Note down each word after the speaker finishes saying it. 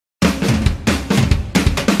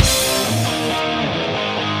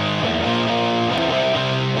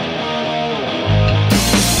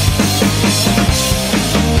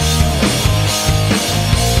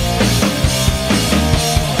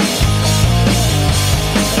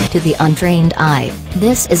to the untrained eye,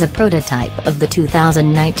 this is a prototype of the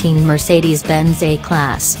 2019 Mercedes-Benz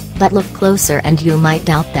A-Class, but look closer and you might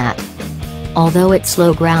doubt that. Although its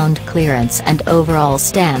low ground clearance and overall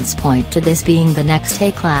stance point to this being the next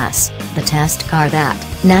A-Class, the test car that,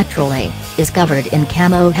 naturally, is covered in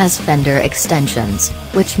camo has fender extensions,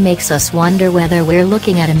 which makes us wonder whether we're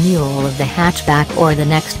looking at a Mule of the hatchback or the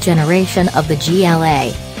next generation of the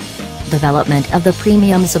GLA. Development of the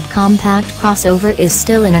premium subcompact crossover is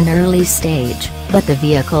still in an early stage, but the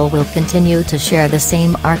vehicle will continue to share the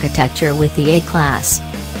same architecture with the A-Class.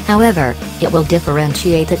 However, it will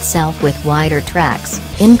differentiate itself with wider tracks,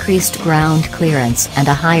 increased ground clearance and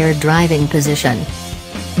a higher driving position.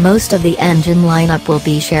 Most of the engine lineup will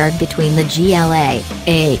be shared between the GLA,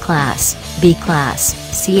 A-Class,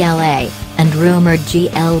 B-Class, CLA, and rumored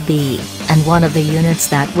GLB, and one of the units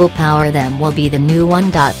that will power them will be the new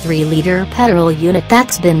 1.3-liter petrol unit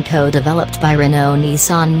that's been co-developed by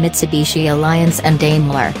Renault-Nissan-Mitsubishi Alliance and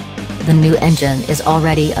Daimler. The new engine is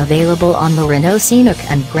already available on the Renault Scenic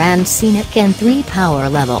and Grand Scenic in 3 power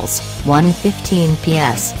levels, 115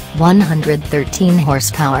 PS, 113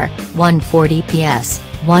 horsepower, 140 PS,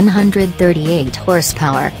 138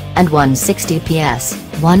 horsepower, and 160 PS,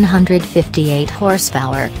 158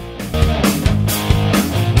 horsepower.